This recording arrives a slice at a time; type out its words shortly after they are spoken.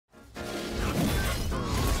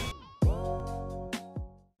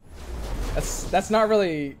That's not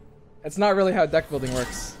really how deck building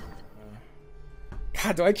works.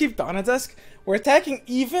 God, do I keep Dawn Dusk? We're attacking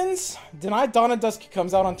evens. Deny Dawn Dusk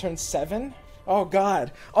comes out on turn 7. Oh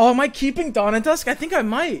god. Oh, am I keeping Dawn Dusk? I think I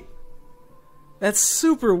might. That's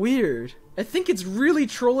super weird. I think it's really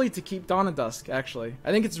trolly to keep Dawn Dusk, actually.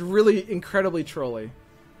 I think it's really incredibly trolly.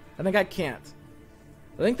 I think I can't.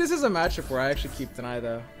 I think this is a matchup where I actually keep Deny,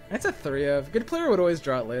 though. It's a 3 of. Good player would always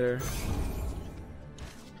draw it later.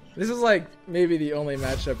 This is like maybe the only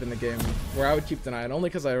matchup in the game where I would keep Deny, only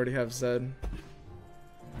because I already have Zed.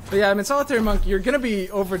 But yeah, I mean, Solitary Monk, you're going to be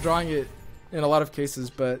overdrawing it in a lot of cases,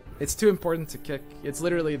 but it's too important to kick. It's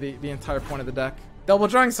literally the entire point of the deck. Double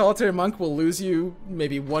drawing Solitary Monk will lose you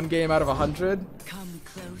maybe 1 game out of 100. Come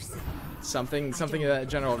closer. Something in that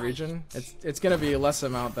general region. It's gonna be a less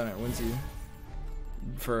amount than it wins you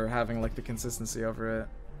for having like the consistency over it.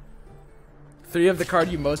 3 of the card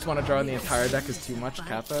you most want to draw in the entire deck is too much,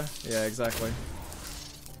 Kappa. Yeah, exactly.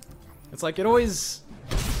 It's like it always.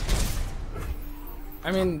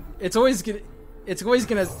 I mean, it's always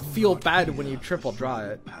gonna feel bad when you triple draw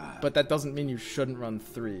it, but that doesn't mean you shouldn't run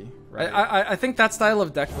 3, right? I think that style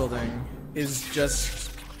of deck building is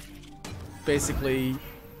just basically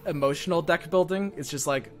emotional deck building. It's just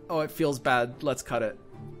like, oh, it feels bad, let's cut it.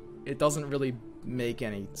 It doesn't really make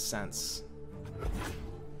any sense.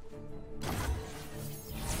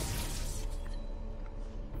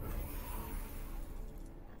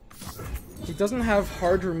 He doesn't have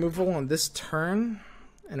hard removal on this turn,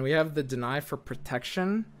 and we have the deny for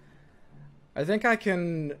protection. I think I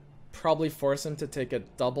can probably force him to take a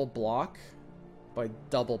double block by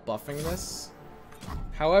double buffing this.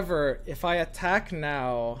 However, if I attack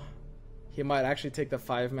now, he might actually take the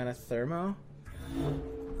 5-mana Thermo.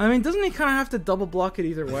 I mean, doesn't he kind of have to double block it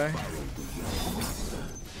either way?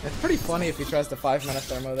 It's pretty funny if he tries to 5-mana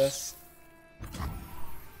Thermo this.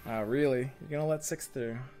 Oh, really? You're gonna let 6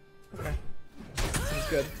 through? Okay. Seems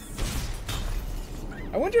good.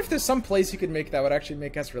 I wonder if there's some place you could make that would actually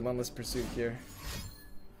make us Relentless Pursuit here.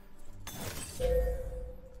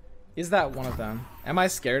 Is that one of them? Am I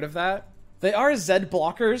scared of that? They are Zed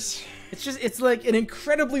blockers. It's like an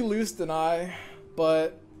incredibly loose deny,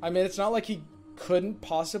 but I mean, it's not like he couldn't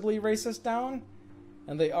possibly race us down,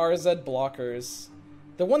 and they are Zed blockers.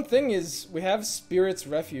 The one thing is, we have Spirit's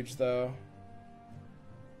Refuge though,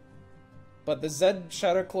 but the Zed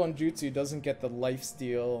Shadow Clone Jutsu doesn't get the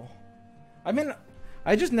lifesteal. I mean,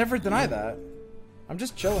 I just never deny that. I'm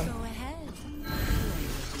just chilling. Go ahead.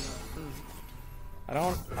 I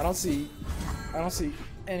don't see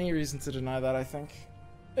any reason to deny that, I think.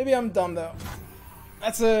 Maybe I'm dumb though.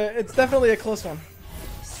 It's definitely a close one.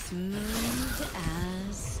 Smooth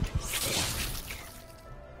as silk.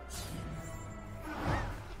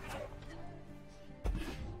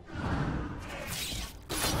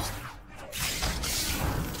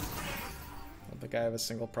 I don't think I have a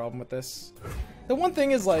single problem with this. The one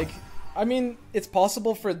thing is, like, I mean, it's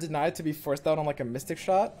possible for a deny to be forced out on like a Mystic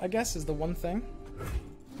Shot, I guess, is the one thing.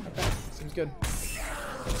 Okay, seems good.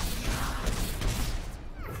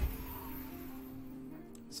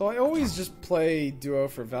 So I always just play duo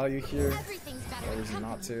for value here. Or reason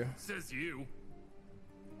not to. Says you.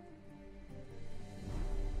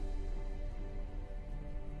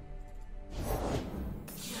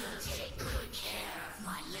 Take good care of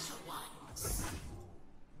my little ones.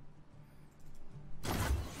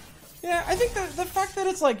 Yeah, I think that the fact that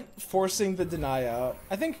it's like forcing the deny out,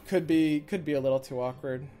 I think could be a little too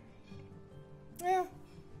awkward. Yeah,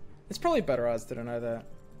 it's probably better odds to deny that.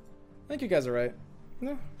 I think you guys are right.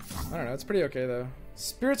 No, I don't know. It's pretty okay though.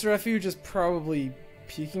 Spirit's Refuge is probably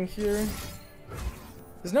peaking here.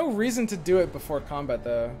 There's no reason to do it before combat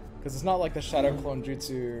though, because it's not like the Shadow Clone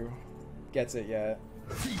Jutsu gets it yet.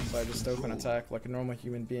 So I just open attack like a normal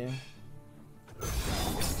human being.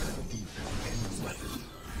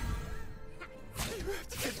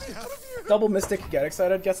 Double Mystic Get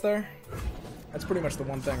Excited gets there. That's pretty much the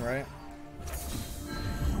one thing, right?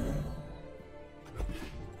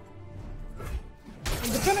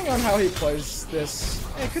 And depending on how he plays this,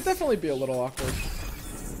 it could definitely be a little awkward.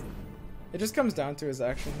 It just comes down to his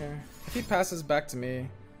action here. If he passes back to me,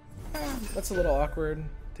 that's a little awkward.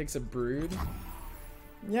 Takes a Brood.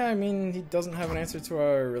 Yeah, I mean, he doesn't have an answer to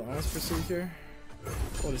our Relentless Pursuit here.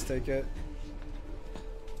 We'll just take it.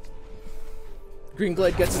 Green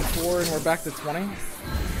Glade gets in 4 and we're back to 20.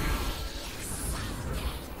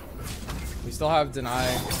 We still have Deny,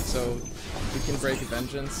 so we can break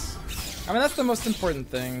Vengeance. I mean, that's the most important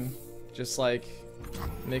thing. Just like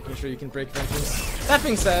making sure you can break Vengeance. That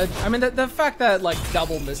being said, I mean, the fact that like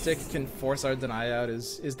double Mystic can force our Deny out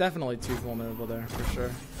is definitely too vulnerable there, for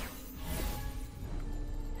sure.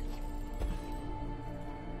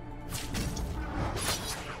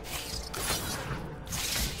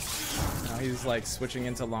 he's like switching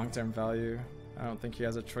into long-term value. I don't think he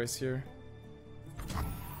has a choice here.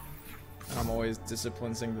 And I'm always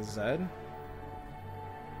disciplining the Zed.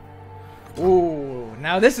 Ooh,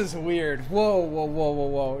 now this is weird. Whoa, whoa, whoa, whoa,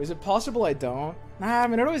 whoa. Is it possible I don't? Nah, I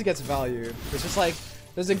mean, it always gets value. It's just like,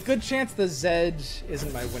 there's a good chance the Zed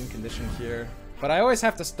isn't my win condition here. But I always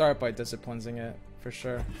have to start by disciplining it, for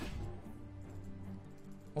sure.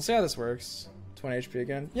 We'll see how this works. 20 HP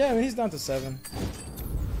again. Yeah, I mean, he's down to 7.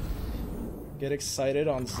 Get excited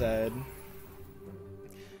on Zed.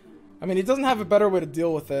 I mean, he doesn't have a better way to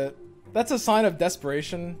deal with it. That's a sign of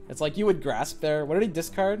desperation. It's like you would grasp there. What did he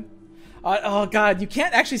discard? Oh god, you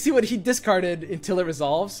can't actually see what he discarded until it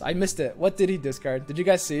resolves. I missed it. What did he discard? Did you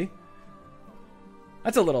guys see?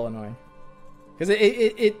 That's a little annoying. Because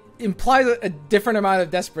it implies a different amount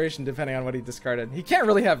of desperation depending on what he discarded. He can't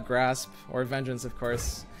really have Grasp or Vengeance, of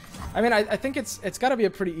course. I mean, I think it's got to be a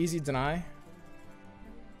pretty easy deny.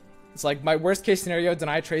 It's like my worst case scenario,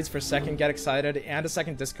 deny trades for second, get excited, and a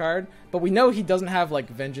second discard. But we know he doesn't have like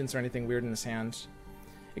Vengeance or anything weird in his hand.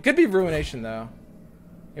 It could be Ruination though.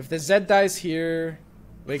 If the Zed dies here,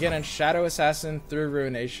 we get in Shadow Assassin through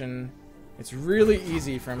Ruination. It's really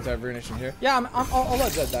easy for him to have Ruination here. Yeah, I'll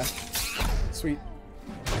let Zed die. Sweet.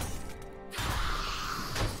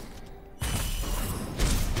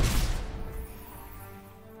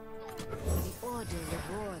 The order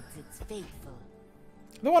rewards its faithful.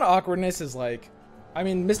 The one awkwardness is like, I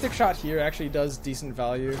mean, Mystic Shot here actually does decent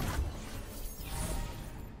value.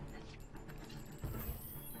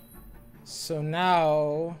 So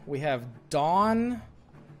now we have Dawn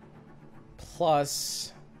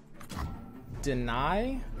plus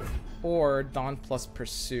Deny or Dawn plus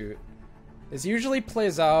Pursuit. This usually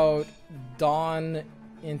plays out Dawn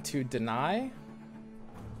into Deny.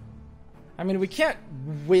 I mean, we can't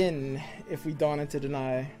win if we Dawn into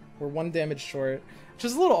Deny. We're 1 damage short, which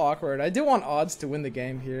is a little awkward. I do want odds to win the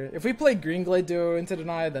game here. If we play Greenglade Duo into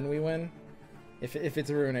Deny, then we win. If it's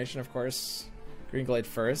a Ruination, of course. Greenglade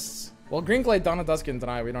first. Well, Greenglade, Dawn of Dusk, and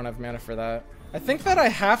Deny, we don't have mana for that. I think that I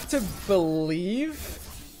have to believe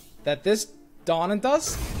that this Dawn and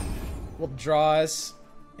Dusk will draw us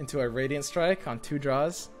into a Radiant Strike on 2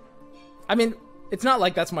 draws. I mean, it's not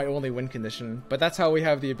like that's my only win condition, but that's how we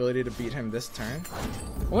have the ability to beat him this turn.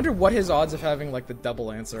 I wonder what his odds of having like the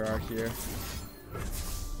double answer are here.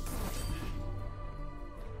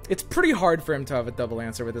 It's pretty hard for him to have a double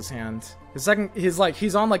answer with his hand.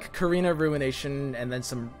 He's on like Karina Ruination and then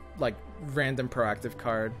some like random proactive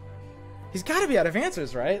card. He's got to be out of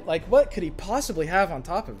answers, right? Like, what could he possibly have on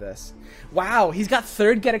top of this? Wow, he's got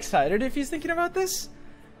 3rd Get Excited if he's thinking about this?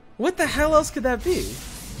 What the hell else could that be?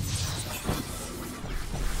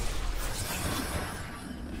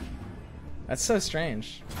 That's so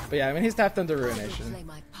strange. But yeah, I mean, he's tapped into Ruination.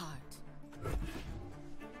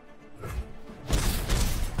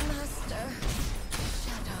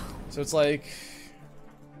 So it's like,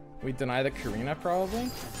 we deny the Karina probably?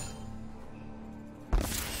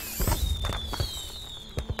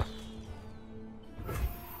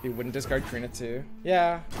 He wouldn't discard Karina too.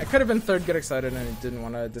 Yeah, I could have been 3rd Get Excited and he didn't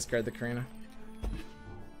want to discard the Karina.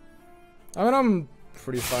 I mean, I'm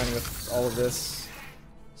pretty fine with all of this.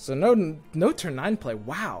 So no turn 9 play.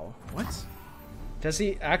 Wow, what? Does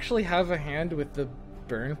he actually have a hand with the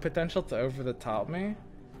burn potential to over the top me?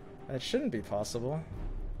 That shouldn't be possible.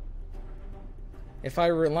 If I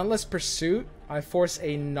Relentless Pursuit, I force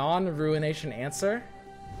a non-Ruination answer.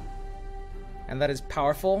 And that is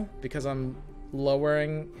powerful because I'm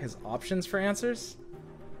lowering his options for answers.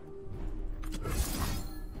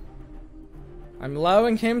 I'm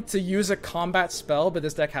allowing him to use a combat spell, but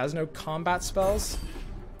this deck has no combat spells.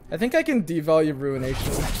 I think I can devalue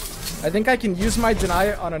Ruination. I think I can use my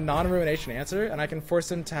Deny on a non-Ruination answer, and I can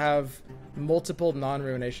force him to have multiple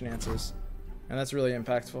non-Ruination answers. And that's really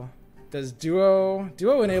impactful. Does Duo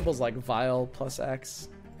enables like Vile plus X.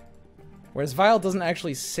 Whereas Vile doesn't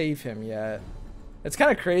actually save him yet. It's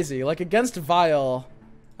kind of crazy. Like against Vile,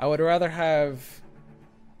 I would rather have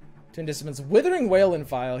Twin Disciplines. Withering Wail and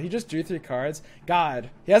Vile. He just drew 3 cards. God,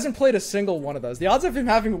 he hasn't played a single one of those. The odds of him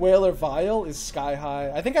having Wail or Vile is sky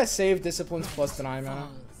high. I think I saved Disciplines plus Deny mana.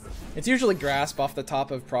 It's usually Grasp off the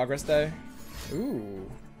top of Progress Day.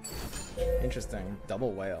 Ooh. Interesting.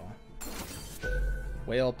 Double Wail.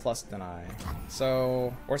 Wail plus Deny.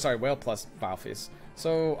 So, or sorry, Wail plus Vile Feast.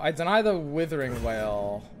 So I deny the Withering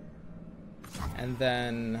Wail, and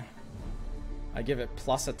then I give it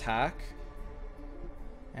plus attack.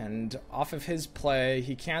 And off of his play,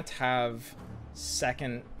 he can't have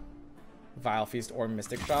second Vile Feast or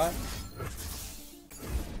Mystic Shot.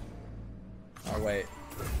 Oh wait.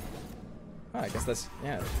 Oh, I guess that's,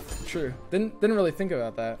 yeah, true. Didn't really think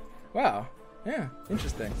about that. Wow. Yeah,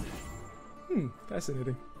 interesting.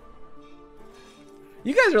 Fascinating.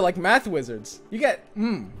 You guys are like math wizards. You get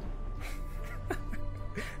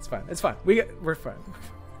It's fine. It's fine. We're fine.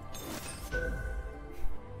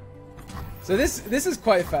 So this is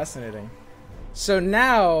quite fascinating. So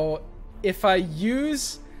now, if I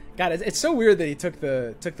use, God, it's so weird that he took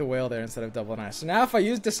the whale there instead of double knife. So now, if I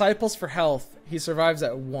use disciples for health, he survives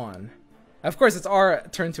at 1. Of course, it's our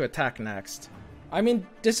turn to attack next. I mean,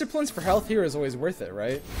 disciplines for health here is always worth it,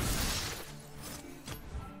 right?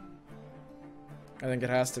 I think it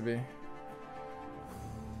has to be.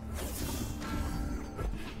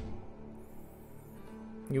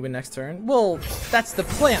 You win next turn? Well, that's the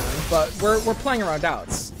plan, but we're playing around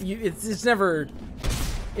outs. It's never...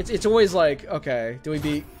 It's always like, okay, do we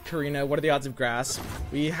beat Karina? What are the odds of Grasp?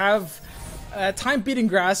 We have time beating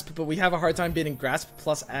Grasp, but we have a hard time beating Grasp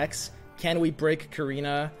plus X. Can we break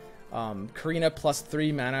Karina? Karina plus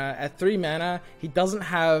 3 mana. At 3 mana, he doesn't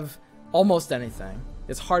have almost anything.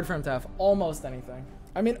 It's hard for him to have almost anything.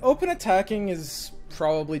 I mean, open attacking is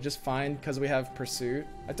probably just fine because we have Pursuit.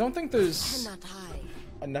 I don't think there's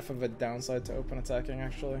enough of a downside to open attacking,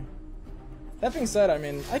 actually. That being said, I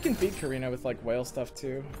mean, I can beat Karina with, like, whale stuff,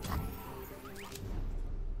 too.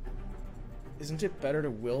 Isn't it better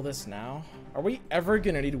to will this now? Are we ever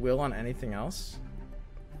gonna need will on anything else?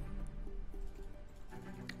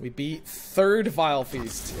 We beat 3rd Vile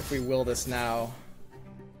Feast if we will this now.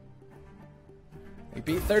 We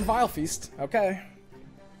beat 3rd Vile Feast. Okay.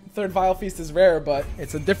 3rd Vile Feast is rare, but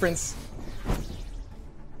it's a difference.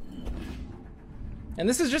 And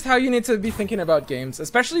this is just how you need to be thinking about games,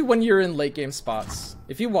 especially when you're in late game spots.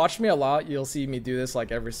 If you watch me a lot, you'll see me do this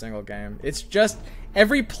like every single game. It's just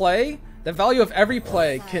every play, the value of every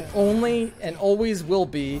play can only and always will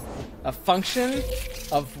be a function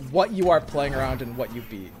of what you are playing around and what you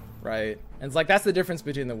beat, right? And it's like that's the difference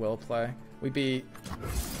between the will play. We beat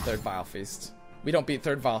 3rd Vile Feast. We don't beat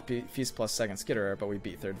 3rd Vile Feast plus 2nd Skitterer, but we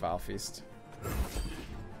beat 3rd Vile Feast.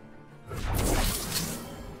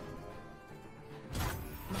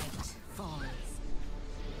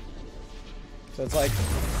 So it's like,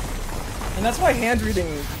 and that's why hand reading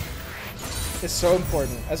is so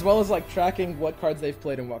important, as well as like tracking what cards they've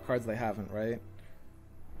played and what cards they haven't, right?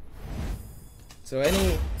 So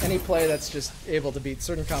any play that's just able to beat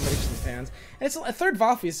certain combinations of hands, and it's a 3rd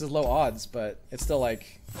Vile Feast is low odds, but it's still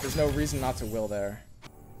like there's no reason not to will there.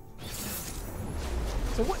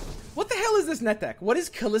 So what the hell is this net deck? What is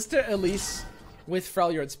Callista Elise with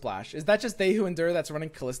Freljord Splash? Is that just They Who Endure that's running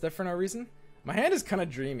Callista for no reason? My hand is kind of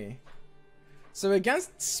dreamy. So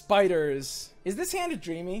against spiders, is this hand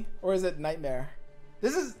dreamy or is it nightmare?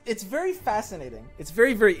 It's very fascinating. It's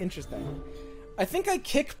very, very interesting. I think I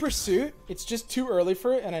kick Pursuit. It's just too early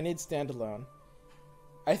for it and I need Standalone.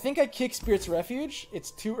 I think I kick Spirit's Refuge.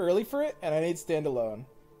 It's too early for it and I need Standalone.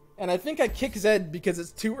 And I think I kick Zed because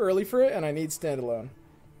it's too early for it and I need Standalone.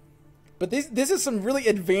 But this is some really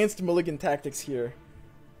advanced mulligan tactics here.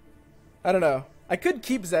 I don't know. I could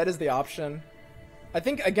keep Zed as the option. I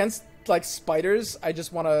think against like spiders, I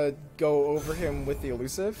just want to go over him with the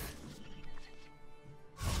elusive.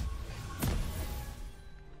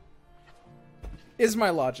 Is my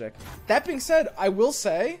logic. That being said, I will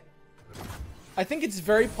say, I think it's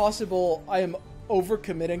very possible I am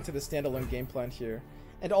overcommitting to the standalone game plan here.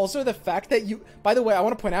 And also the fact that you, by the way, I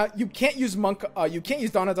want to point out, you can't use Monk, you can't use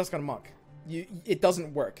Dawn of Dusk on Monk. It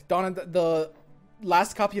doesn't work. The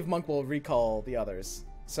last copy of Monk will recall the others.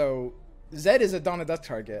 So Zed is a Dawn of Dusk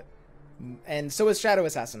target. And so is Shadow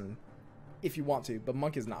Assassin, if you want to, but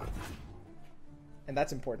Monk is not. And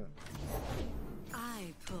that's important.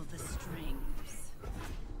 I pull the strings.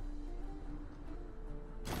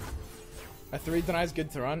 A 3 denies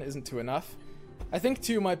good to run isn't 2 enough. I think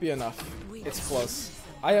 2 might be enough. It's close.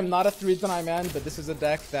 I am not a 3 deny man, but this is a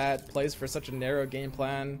deck that plays for such a narrow game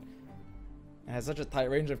plan and has such a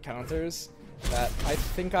tight range of counters that I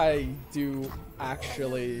think I do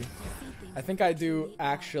actually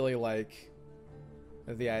like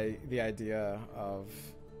the idea of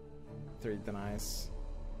 3 denies.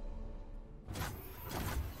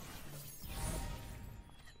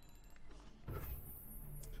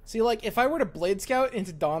 See, like, if I were to Blade Scout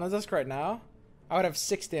into Dawn of Dusk right now, I would have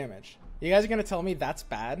 6 damage. You guys are gonna tell me that's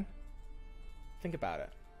bad? Think about it.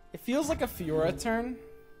 It feels like a Fiora turn.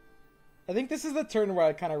 I think this is the turn where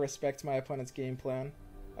I kind of respect my opponent's game plan.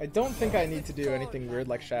 I don't think I need to do anything weird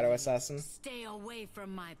like Shadow Assassin. Stay away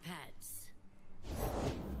from my pets.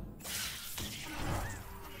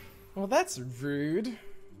 Well, that's rude.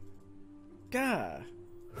 Gah.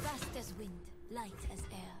 Fast as wind, light as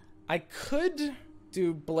air. I could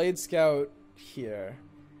do Blade Scout here.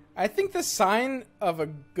 I think the sign of a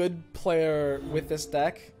good player with this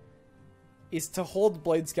deck is to hold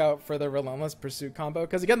Blade Scout for the Relentless Pursuit combo.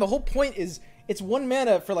 Because again, the whole point is it's 1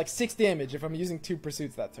 mana for like 6 damage if I'm using 2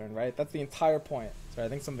 Pursuits that turn, right? That's the entire point. Sorry, I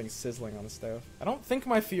think something's sizzling on the stove. I don't think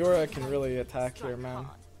my Fiora can really attack here, man.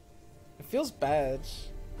 It feels bad.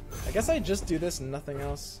 I guess I just do this and nothing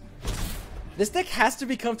else. This deck has to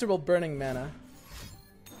be comfortable burning mana.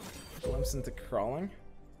 Glimpse into crawling.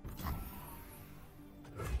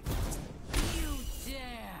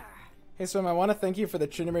 Hey Swim, I want to thank you for the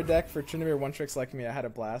Trinimir deck for Trinimir one-tricks like me. I had a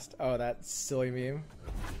blast. Oh, that silly meme.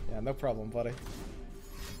 Yeah, no problem, buddy.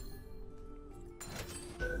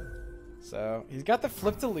 So, he's got the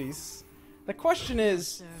Flip to Lease. The question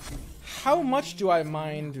is, how much do I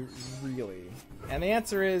mind, really? And the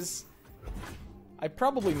answer is, I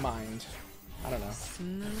probably mind. I don't know.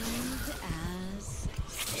 Smooth as...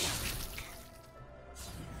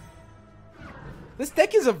 This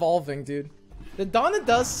deck is evolving, dude. The Dawn of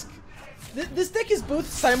Dusk... This deck is both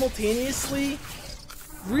simultaneously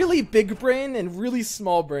really big brain and really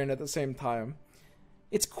small brain at the same time.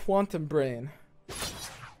 It's quantum brain.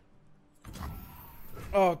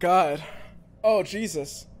 Oh god. Oh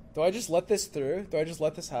Jesus. Do I just let this through? Do I just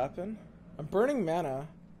let this happen? I'm burning mana.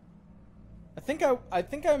 I think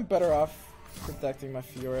I'm better off protecting my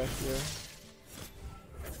Fiora here.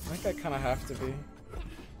 I think I kind of have to be.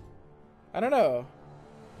 I don't know.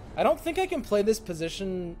 I don't think I can play this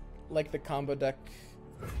position like the combo deck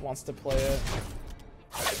wants to play it.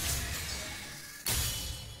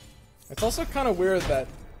 It's also kind of weird that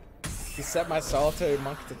he set my Solitary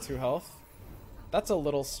Monk to 2 health. That's a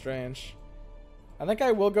little strange. I think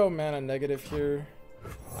I will go mana negative here.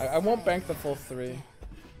 I won't bank the full 3.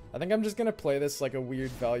 I think I'm just gonna play this like a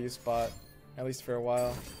weird value spot, at least for a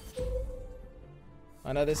while.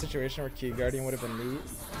 Another situation where Key Guardian would have been neat.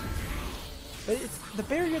 But the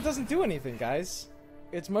barrier doesn't do anything, guys.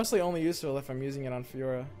 It's mostly only useful if I'm using it on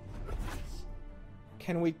Fiora.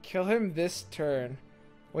 Can we kill him this turn?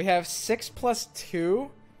 We have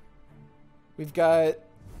 6+2. We've got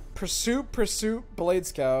Pursuit, Blade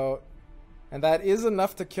Scout. And that is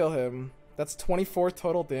enough to kill him. That's 24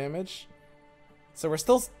 total damage. So we're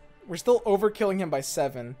still overkilling him by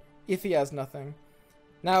 7 if he has nothing.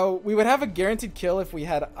 Now, we would have a guaranteed kill if we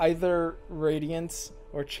had either Radiant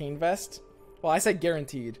or Chain Vest. Well, I said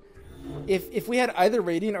guaranteed. If we had either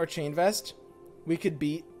Radiant or Chain Vest, we could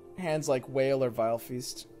beat hands like Whale or Vile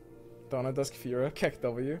Feast. Dawn of Dusk Fiora, Keck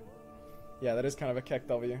W. Yeah, that is kind of a Keck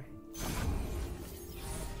W.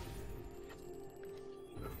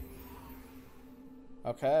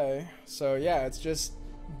 Okay, so yeah, it's just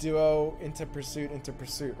duo into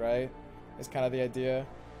pursuit, right? Is kind of the idea.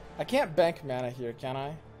 I can't bank mana here, can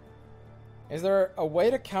I? Is there a way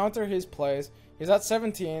to counter his plays? He's at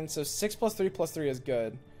 17, so 6+3+3 is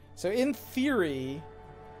good. So in theory,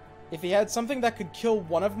 if he had something that could kill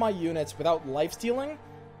one of my units without lifestealing,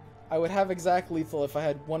 I would have exact lethal if I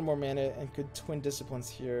had 1 more mana and could Twin Disciplines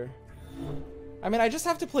here. I mean, I just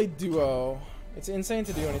have to play duo. It's insane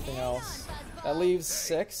to do anything else. That leaves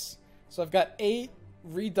 6. So I've got 8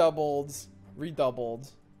 redoubled.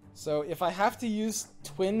 So if I have to use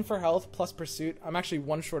Twin for health plus Pursuit, I'm actually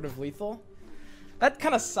 1 short of lethal. That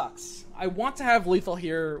kind of sucks. I want to have lethal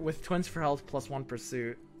here with Twins for health plus 1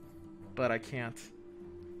 Pursuit, but I can't.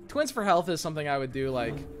 Twins for health is something I would do,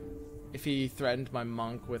 like, if he threatened my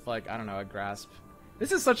Monk with, like, I don't know, a Grasp.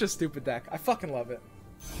 This is such a stupid deck. I fucking love it.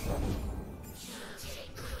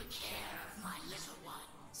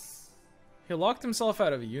 He locked himself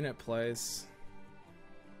out of unit plays.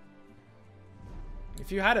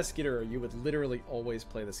 If you had a Skitterer, you would literally always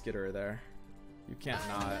play the Skitterer there. You can't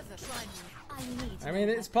not. I mean,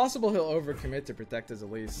 it's possible he'll overcommit to protect his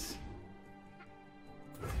Elise.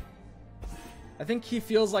 I think he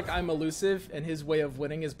feels like I'm elusive, and his way of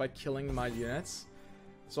winning is by killing my units.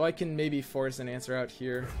 So I can maybe force an answer out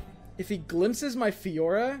here. If he glimpses my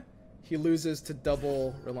Fiora, he loses to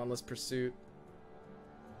double Relentless Pursuit.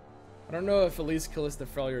 I don't know if Elise Callista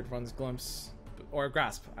Freljord runs Glimpse, or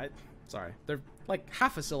Grasp. Sorry, they're like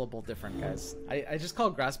half a syllable different, guys. I just call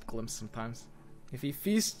Grasp Glimpse sometimes. If he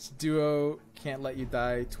feasts duo, can't let you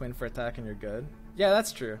die, Twin for attack, and you're good. Yeah,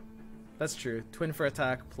 that's true. That's true. Twin for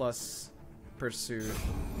attack plus Pursuit.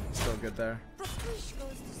 Still good there.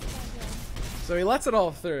 So he lets it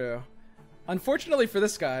all through. Unfortunately for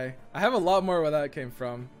this guy, I have a lot more where that came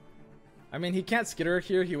from. I mean, he can't Skitterer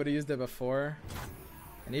here. He would have used it before.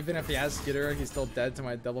 And even if he has Skitterer, he's still dead to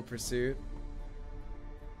my double Pursuit.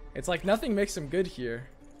 It's like nothing makes him good here.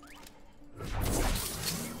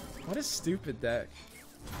 What a stupid deck.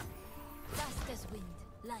 Fast as wind,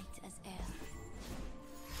 light as air.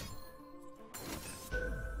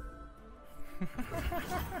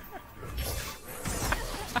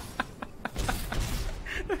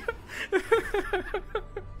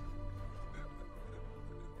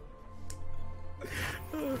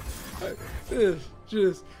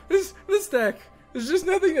 This deck. There's just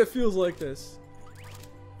nothing that feels like this.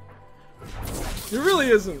 It really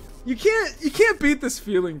isn't. You can't beat this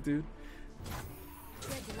feeling, dude.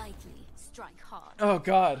 Tread lightly, strike hard. Oh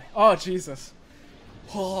god. Oh Jesus.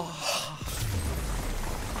 Oh.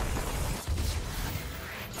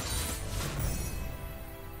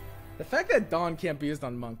 The fact that Dawn can't be used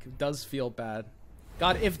on Monk does feel bad.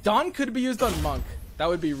 God, if Dawn could be used on Monk, that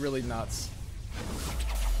would be really nuts.